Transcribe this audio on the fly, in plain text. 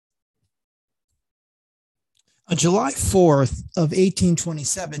On July 4th of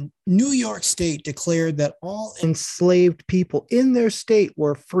 1827, New York State declared that all enslaved people in their state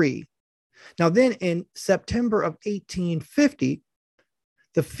were free. Now, then in September of 1850,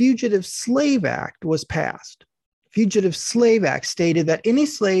 the Fugitive Slave Act was passed. Fugitive Slave Act stated that any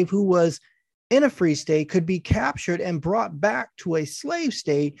slave who was in a free state could be captured and brought back to a slave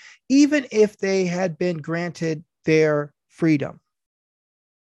state, even if they had been granted their freedom.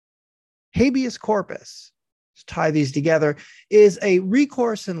 Habeas corpus, to tie these together, is a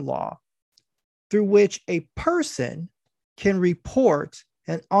recourse in law through which a person can report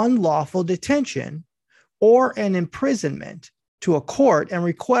an unlawful detention or an imprisonment to a court and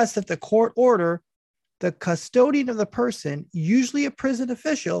request that the court order the custodian of the person, usually a prison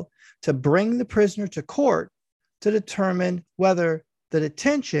official, to bring the prisoner to court to determine whether the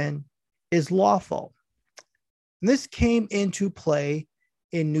detention is lawful. And this came into play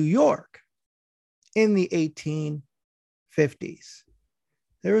in New York in the 1850s.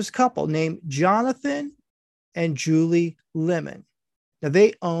 There was a couple named Jonathan and Julie Lemon. Now,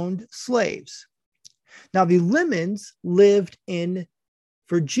 they owned slaves. Now, the Lemons lived in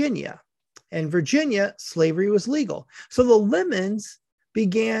Virginia. And Virginia, slavery was legal. So the Lemons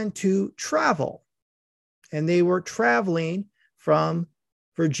began to travel. And they were traveling from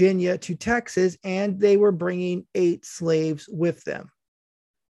Virginia to Texas, and they were bringing 8 slaves with them.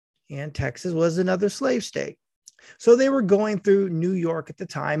 And Texas was another slave state. So they were going through New York at the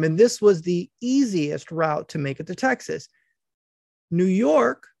time, and this was the easiest route to make it to Texas. New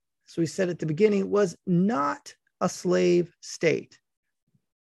York, as we said at the beginning, was not a slave state.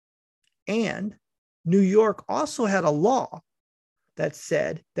 And New York also had a law that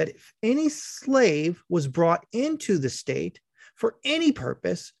said that if any slave was brought into the state for any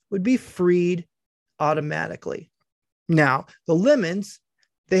purpose, would be freed automatically. Now, the Lemons,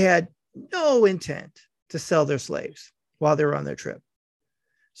 they had no intent to sell their slaves while they were on their trip.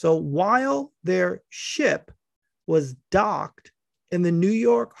 So while their ship was docked in the New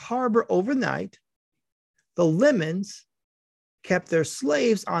York harbor overnight, the Lemons kept their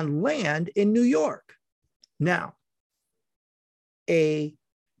slaves on land in New York. Now, a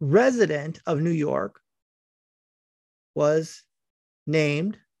resident of New York was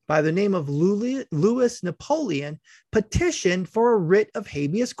named by the name of Louis Napoleon, petitioned for a writ of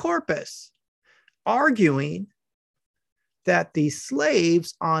habeas corpus, arguing that the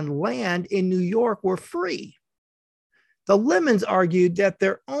slaves on land in New York were free. The Lemons argued that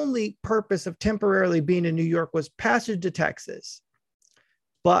their only purpose of temporarily being in New York was passage to Texas.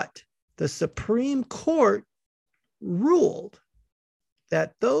 But the Supreme Court ruled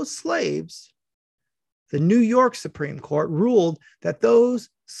that those slaves, the New York Supreme Court ruled that those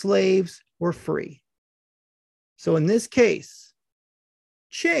slaves were free. So in this case,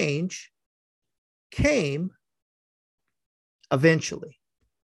 change came eventually.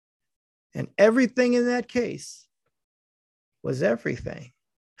 And everything in that case was everything.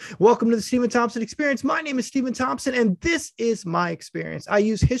 Welcome to the Steven Thompson Experience. My name is Steven Thompson, and this is my experience. I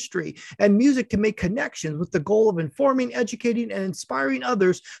use history and music to make connections with the goal of informing, educating, and inspiring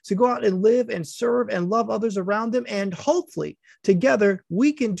others to go out and live and serve and love others around them. And hopefully, together,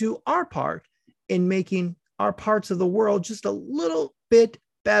 we can do our part in making our parts of the world just a little bit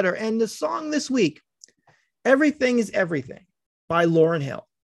better. And the song this week, Everything is Everything by Lauryn Hill.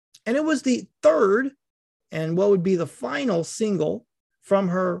 And it was the third and what would be the final single from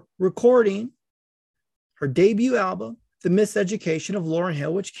her recording, her debut album, The Miseducation of Lauryn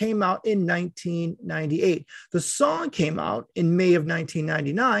Hill, which came out in 1998. The song came out in May of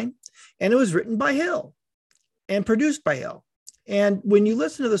 1999, and it was written by Hill and produced by Hill. And when you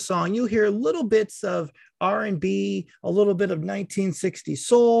listen to the song, you'll hear little bits of R&B, a little bit of 1960s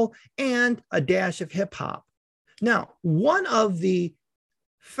soul, and a dash of hip hop. Now, one of the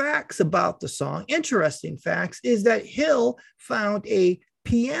facts about the song, interesting facts, is that Hill found a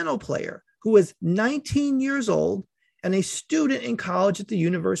piano player who was 19 years old and a student in college at the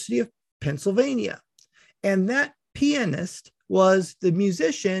University of Pennsylvania. And that pianist was the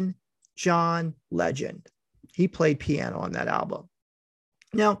musician John Legend. He played piano on that album.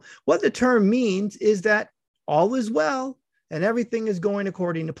 Now, what the term means is that all is well and everything is going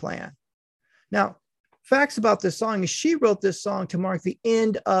according to plan. Now, facts about this song is she wrote this song to mark the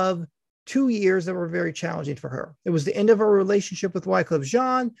end of 2 years that were very challenging for her. It was the end of her relationship with Wyclef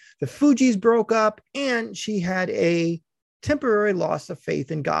Jean, the Fugees broke up, and she had a temporary loss of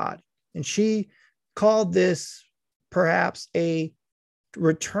faith in God. And she called this perhaps a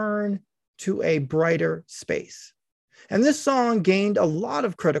return to a brighter space. And this song gained a lot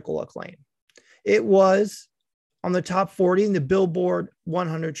of critical acclaim. It was on the top 40 in the Billboard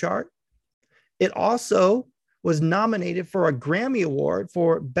 100 chart. It also was nominated for a Grammy Award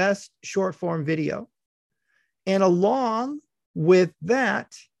for Best Short Form Video. And along with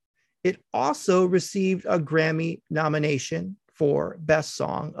that, it also received a Grammy nomination for Best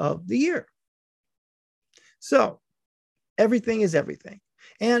Song of the Year. So everything is everything.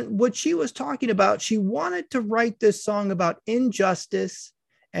 And what she was talking about, she wanted to write this song about injustice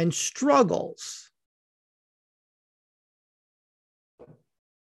and struggles.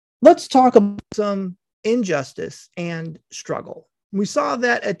 Let's talk about some injustice and struggle. We saw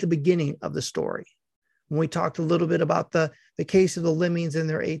that at the beginning of the story when we talked a little bit about the case of the Lemmings and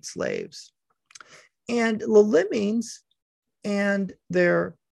their 8 slaves. And the Lemmings and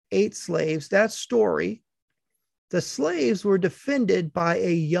their 8 slaves, that story, the slaves were defended by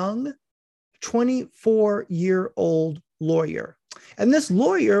a young 24-year-old lawyer. And this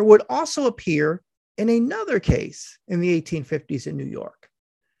lawyer would also appear in another case in the 1850s in New York.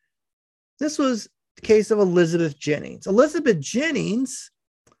 This was the case of Elizabeth Jennings. Elizabeth Jennings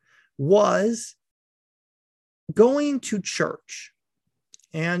was going to church,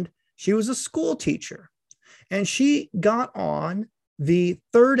 and she was a school teacher, and she got on the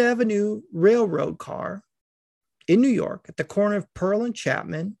 3rd Avenue Railroad car in New York at the corner of Pearl and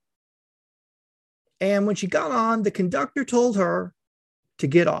Chapman. And when she got on, the conductor told her to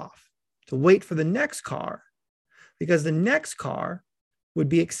get off, to wait for the next car, because the next car would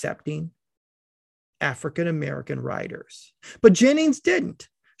be accepting African-American riders. But Jennings didn't.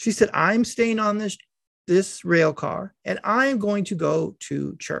 She said, I'm staying on this rail car, and I'm going to go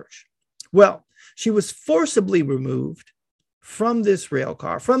to church. Well, she was forcibly removed from this rail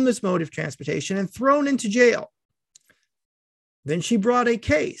car, from this mode of transportation, and thrown into jail. Then she brought a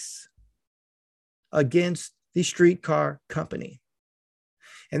case against the streetcar company.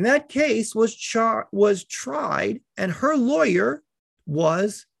 And that case was tried, and her lawyer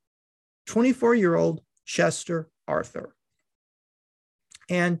was 24-year-old Chester Arthur.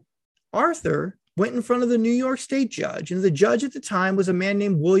 And Arthur went in front of the New York State judge, and the judge at the time was a man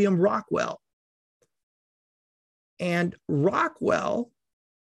named William Rockwell. And Rockwell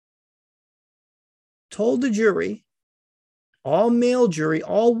told the jury, all male jury,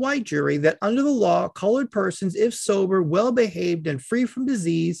 all white jury, that under the law, colored persons, if sober, well-behaved, and free from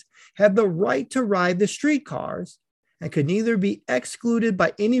disease, had the right to ride the streetcars and could neither be excluded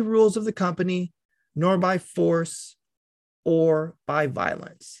by any rules of the company nor by force or by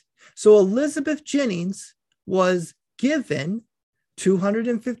violence. So Elizabeth Jennings was given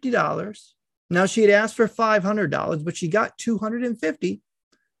 $250. Now, she had asked for $500, but she got $250.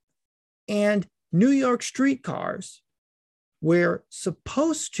 And New York streetcars were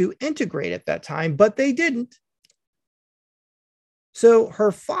supposed to integrate at that time, but they didn't. So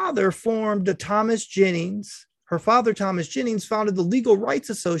her father formed the Thomas Jennings. Her father, Thomas Jennings, founded the Legal Rights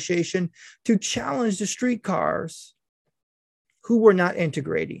Association to challenge the streetcars who were not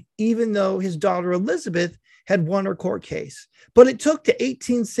integrating, even though his daughter Elizabeth had won her court case. But it took to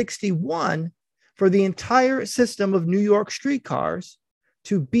 1861 for the entire system of New York streetcars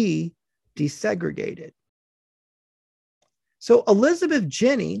to be desegregated. So Elizabeth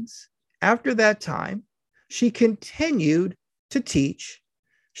Jennings, after that time, she continued to teach.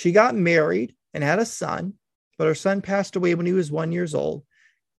 She got married and had a son, but her son passed away when he was 1 year old.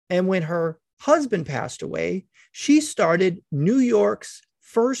 And when her husband passed away, she started New York's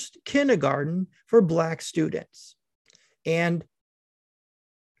first kindergarten for Black students. And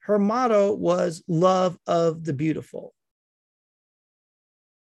her motto was love of the beautiful.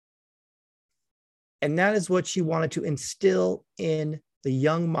 And that is what she wanted to instill in the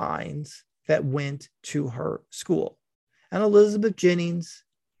young minds that went to her school. And Elizabeth Jennings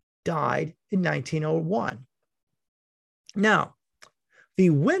died in 1901. Now,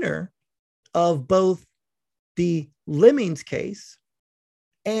 the winner of both the Lemmings case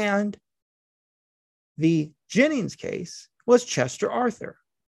and the Jennings case was Chester Arthur.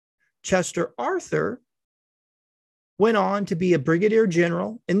 Chester Arthur went on to be a brigadier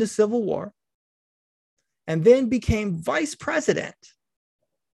general in the Civil War, and then became vice president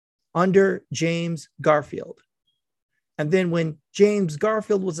under James Garfield. And then when James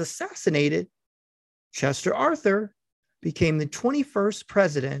Garfield was assassinated, Chester Arthur became the 21st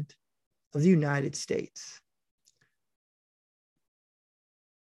president of the United States.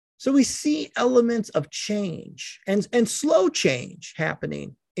 So we see elements of change and slow change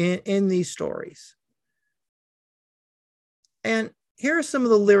happening in these stories. And here are some of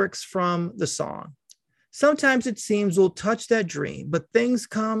the lyrics from the song. Sometimes it seems we'll touch that dream, but things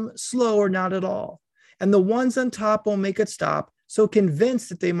come slow or not at all. And the ones on top won't make it stop, so convinced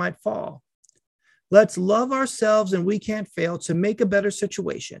that they might fall. Let's love ourselves and we can't fail to make a better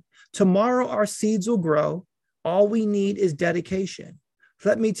situation. Tomorrow our seeds will grow. All we need is dedication.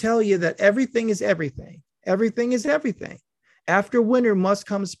 Let me tell you that everything is everything. Everything is everything. After winter must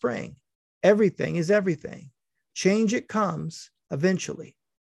come spring. Everything is everything. Change it comes eventually.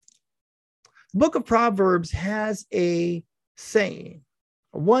 The book of Proverbs has a saying,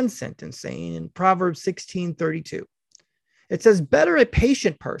 a one sentence saying in Proverbs 16:32. It says, better a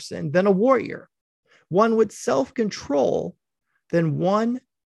patient person than a warrior, one with self-control than one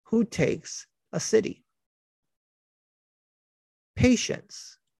who takes a city.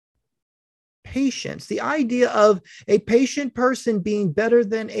 Patience. Patience. The idea of a patient person being better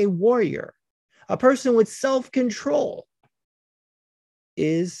than a warrior, a person with self-control,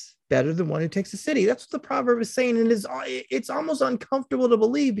 is better than one who takes a city. That's what the proverb is saying, and it's almost uncomfortable to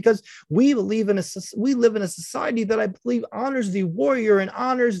believe, because we live in a society that I believe honors the warrior and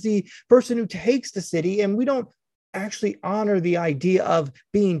honors the person who takes the city, and we don't actually honor the idea of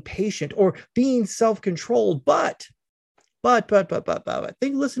being patient or being self-controlled. But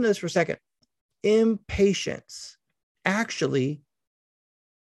listen to this for a second. Impatience actually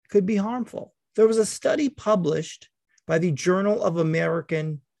could be harmful. There was a study published by the Journal of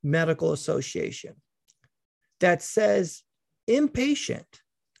American Medical Association that says impatient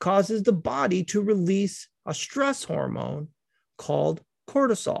causes the body to release a stress hormone called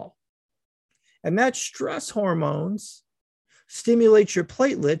cortisol. And that stress hormones stimulate your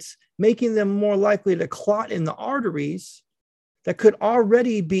platelets, making them more likely to clot in the arteries that could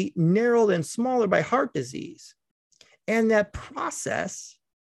already be narrowed and smaller by heart disease. And that process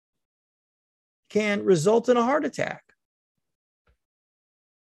can result in a heart attack.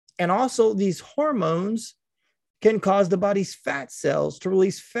 And also, these hormones can cause the body's fat cells to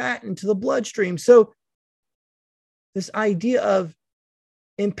release fat into the bloodstream. So this idea of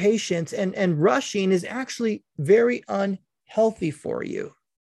impatience and rushing is actually very unhealthy for you.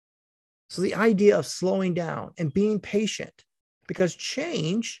 So the idea of slowing down and being patient, because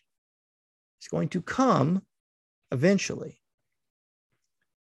change is going to come eventually.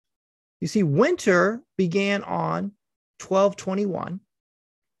 You see, winter began on 12/21,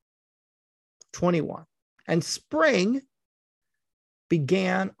 and spring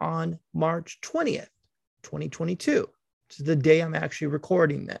began on March 20th, 2022. This is the day I'm actually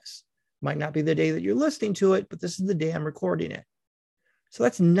recording this. Might not be the day that you're listening to it, but this is the day I'm recording it. So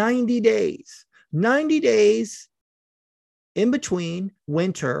that's 90 days. 90 days in between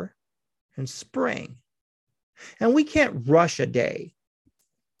winter and spring. And we can't rush a day.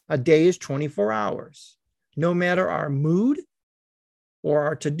 A day is 24 hours. No matter our mood or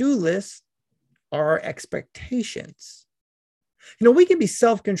our to-do list or our expectations. We can be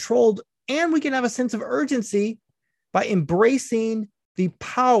self-controlled, and we can have a sense of urgency by embracing the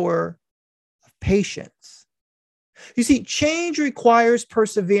power of patience. You see, change requires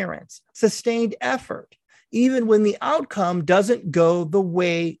perseverance, sustained effort, even when the outcome doesn't go the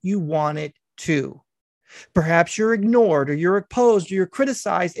way you want it to. Perhaps you're ignored, or you're opposed, or you're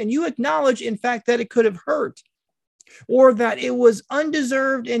criticized, and you acknowledge, in fact, that it could have hurt, or that it was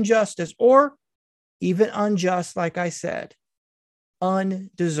undeserved injustice, or even unjust, like I said,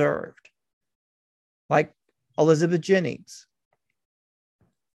 undeserved, like Elizabeth Jennings,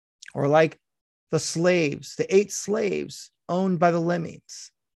 or like the 8 slaves owned by the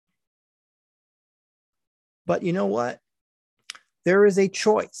lemmings. But you know what? There is a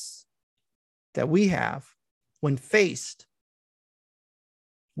choice that we have when faced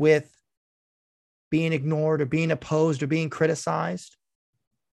with being ignored or being opposed or being criticized.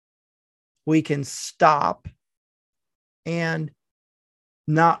 We can stop and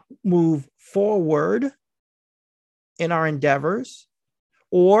not move forward in our endeavors,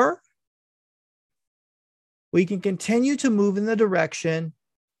 or we can continue to move in the direction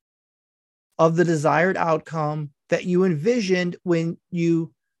of the desired outcome that you envisioned when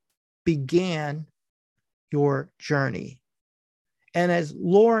you began your journey. And as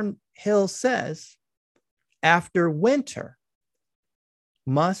Lauryn Hill says, after winter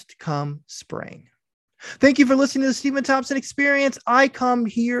must come spring. Thank you for listening to the Steven Thompson Experience. I come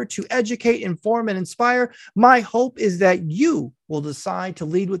here to educate, inform, and inspire. My hope is that you will decide to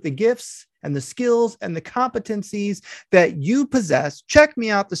lead with the gifts and the skills and the competencies that you possess. Check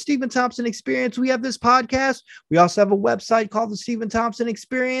me out, the Steven Thompson Experience. We have this podcast. We also have a website called the Steven Thompson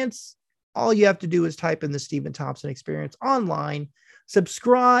Experience. All you have to do is type in the Steven Thompson Experience online.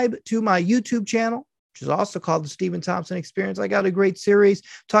 Subscribe to my YouTube channel, which is also called the Steven Thompson Experience. I got a great series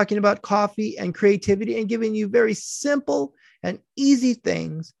talking about coffee and creativity and giving you very simple and easy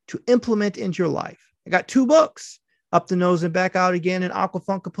things to implement into your life. I got 2 books, Up the Nose and Back Out Again, and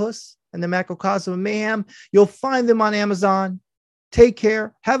Aquafunkapus and the Macrocosm of Mayhem. You'll find them on Amazon. Take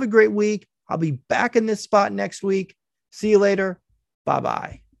care. Have a great week. I'll be back in this spot next week. See you later.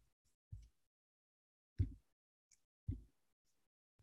 Bye-bye.